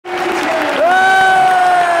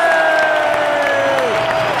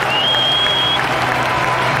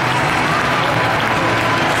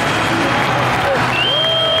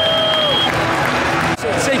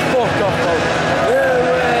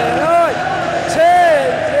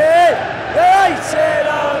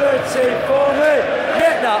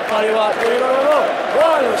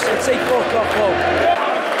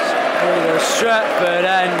Stretford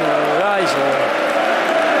and Riser.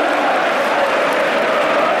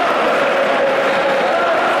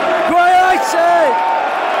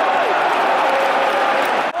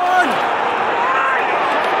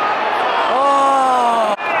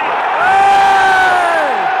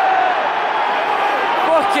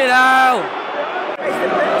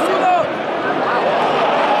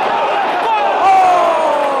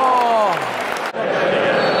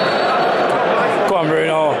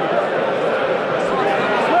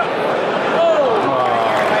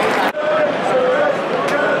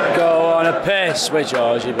 Piss with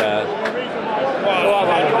Georgie Bear. Go on,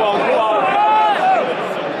 man. Go on, go on.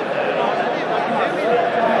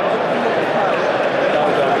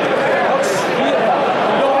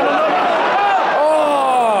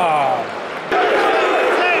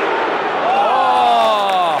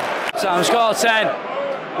 Sam score 10.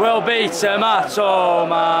 We'll beat them at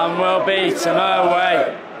home and we'll beat them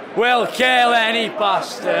away. We'll kill any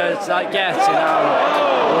bastards that get in our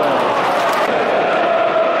way.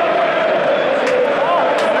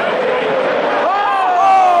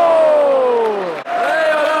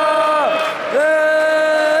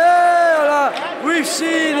 We've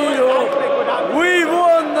seen it all. We've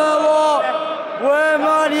won the lot. We're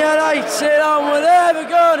Man United and we're never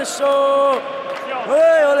gonna stop.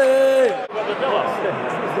 Hey, ole.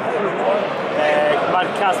 Mad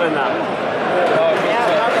Cas in that.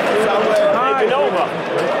 They've been over.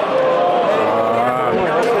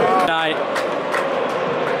 Night.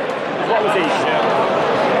 What was he?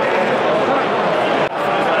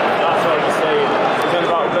 That's what you're saying. He's on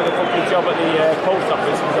about doing a company job at the post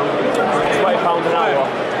office. He's on £20 an hour.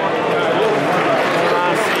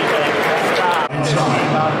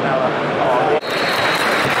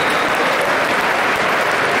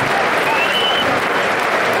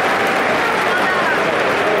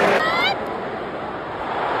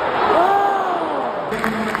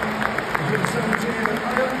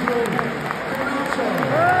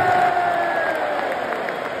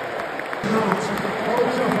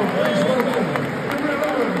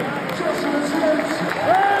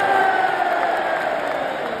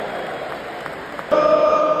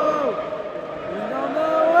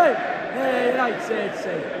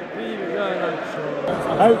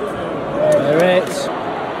 There it is.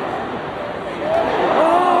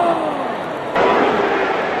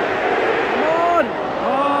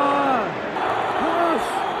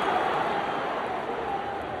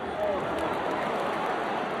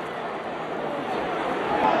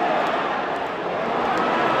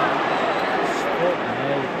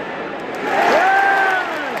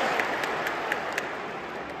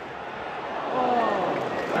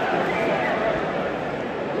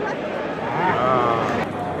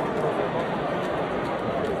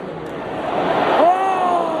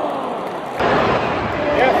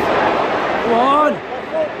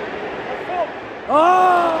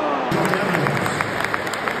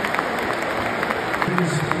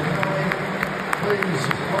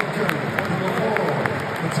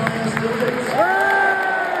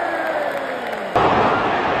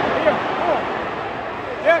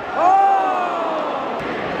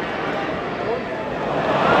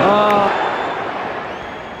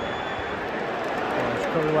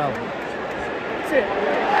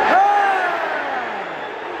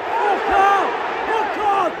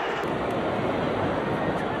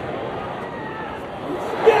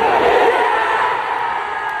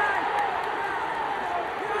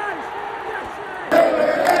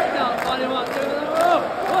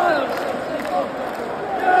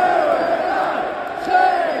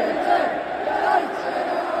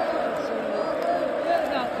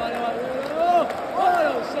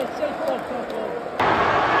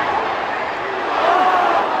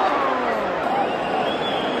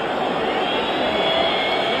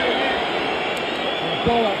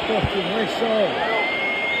 Blow that fucking whistle.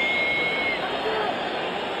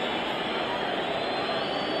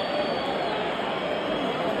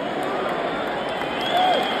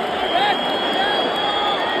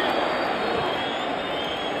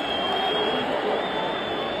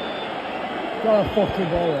 Got a fucking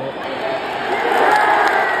ball up.